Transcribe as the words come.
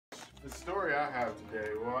story I have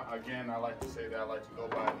today, well, again, I like to say that I like to go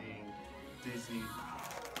by the Disney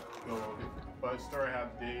gold. But the story I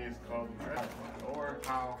have today is called the Dragonfly, or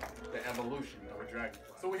how the evolution of a dragon.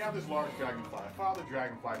 So we have this large dragonfly. Father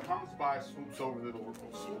dragonfly comes by, swoops over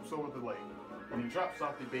the lake. When he drops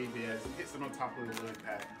off the baby eggs, hits it on top of the lily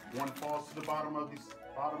pad. One falls to the bottom of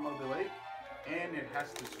the lake, and it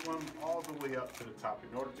has to swim all the way up to the top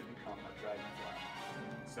in order to become a dragonfly.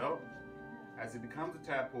 So, as it becomes a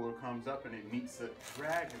tadpole, it comes up and it meets a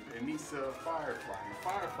dragon. It meets a firefly. And the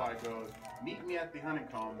firefly goes, "Meet me at the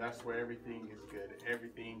honeycomb. That's where everything is good.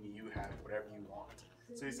 Everything you have, whatever you want."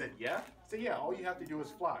 So he said, "Yeah?" He said, "Yeah, all you have to do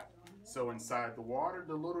is fly." So inside the water,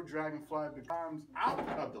 the little dragonfly comes out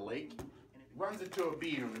of the lake and it runs into a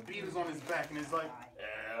beetle. And the beetle's on his back and it's like,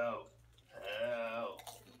 "Help, help,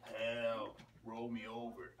 help, roll me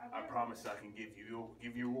over. I promise I can give you a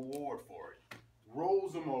reward for it."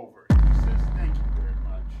 Rolls him over. He says, "Thank you very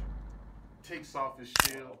much." Takes off his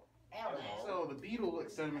shield. So the beetle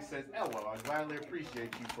looks at him and says, "Hello, I gladly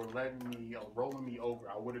appreciate you for rolling me over.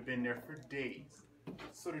 I would have been there for days."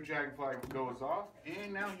 So the dragonfly goes off,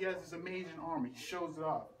 and now he has this amazing armor. He shows it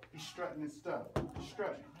off. He's strutting his stuff.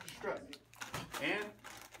 Strutting. And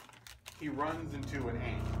he runs into an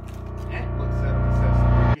ant. Ant looks at him and says, "So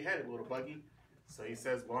where are you headed, little buggy?" So he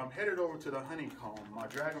says, "Well, I'm headed over to the honeycomb. My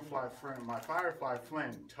dragonfly friend, my firefly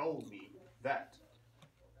friend told me that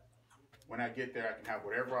when I get there, I can have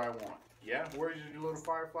whatever I want." "Yeah? Where's your little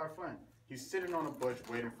firefly friend?" "He's sitting on a bush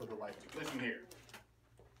waiting for the light. Listen here.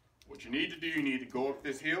 What you need to do, you need to go up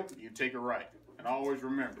this hill, you take a right. And always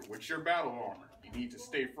remember, with your battle armor, you need to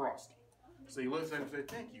stay frosty." So he looks at him and says,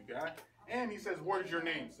 "Thank you, guy." And he says, "What is your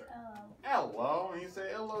name, sir?" "Hello." And he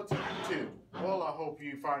said, "Hello to you too. Well, I hope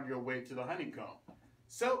you find your way to the honeycomb."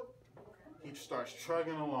 So he starts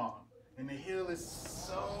trudging along. And the hill is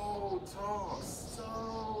so tall,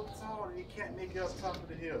 and he can't make it up top of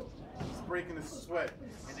the hill. He's breaking a sweat.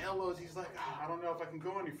 And he's like, "I don't know if I can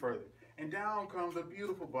go any further." And down comes a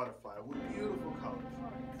beautiful butterfly with beautiful colors.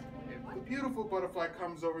 And the beautiful butterfly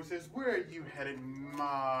comes over and says, "Where are you headed,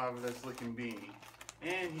 marvelous looking being?"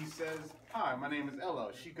 And he says, "Hi, my name is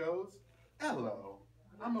Elo." She goes, "Elo,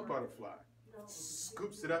 I'm a butterfly."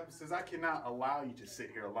 Scoops it up and says, "I cannot allow you to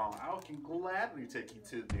sit here alone. I can gladly take you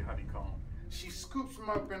to the honeycomb." She scoops him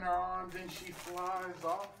up in her arms and she flies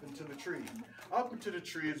off into the tree. Up into the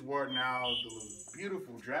tree is where now the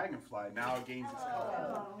beautiful dragonfly now gains its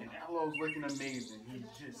color. And Elo's looking amazing. He's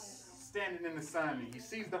just standing in the sun and he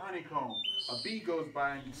sees the honeycomb. A bee goes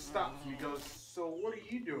by and he stops and he goes, "So what are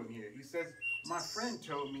you doing here?" He says, "My friend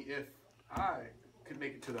told me if I could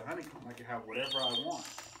make it to the honeycomb, I could have whatever I want.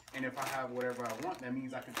 And if I have whatever I want, that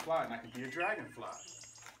means I can fly and I can be a dragonfly."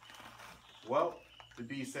 Well, the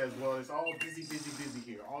bee says, "Well, it's all busy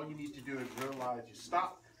here. All you need to do is realize you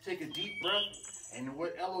stop, take a deep breath." And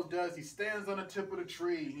what Elo does, he stands on the tip of the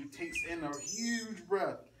tree and he takes in a huge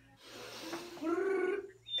breath.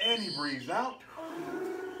 And he breathes out.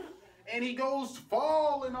 And he goes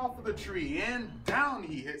falling off of the tree and down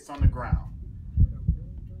he hits on the ground.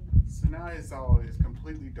 So now it's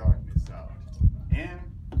completely darkness out. And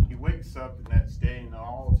he wakes up the next day and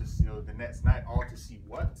the next night all to see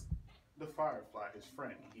what? The firefly, his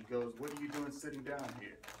friend. He goes, "What are you doing sitting down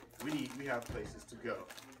here? We have places to go."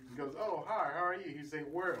 He goes, "Oh, hi, how are you?" He's like,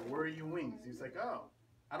 Where are your wings?" He's like, "Oh,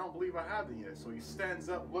 I don't believe I have them yet." So he stands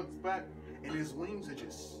up, looks back, and his wings are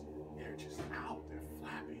they're just out. They're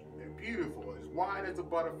flapping. They're beautiful, as wide as a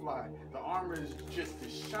butterfly. The armor is just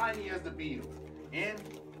as shiny as the beetle. And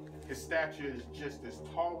his stature is just as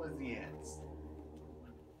tall as the ants.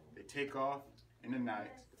 They take off in the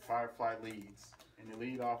night. The firefly leads, and they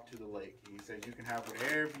lead off to the lake. And he says, "You can have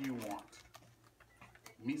whatever you want."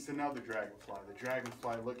 Meets another dragonfly. The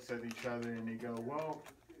dragonfly looks at each other and they go, "Well,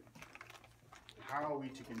 how are we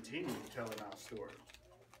to continue telling our story?"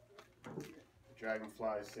 The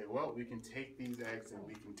dragonflies say, "Well, we can take these eggs and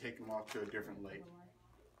we can take them off to a different lake,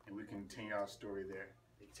 and we can continue our story there."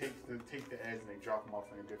 They take the eggs and they drop them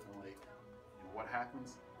off in a different lake. And what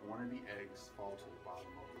happens? One of the eggs falls to the bottom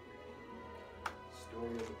of the lake.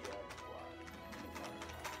 Story of the dragonfly.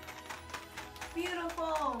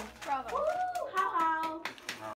 Beautiful. Bravo. Woo!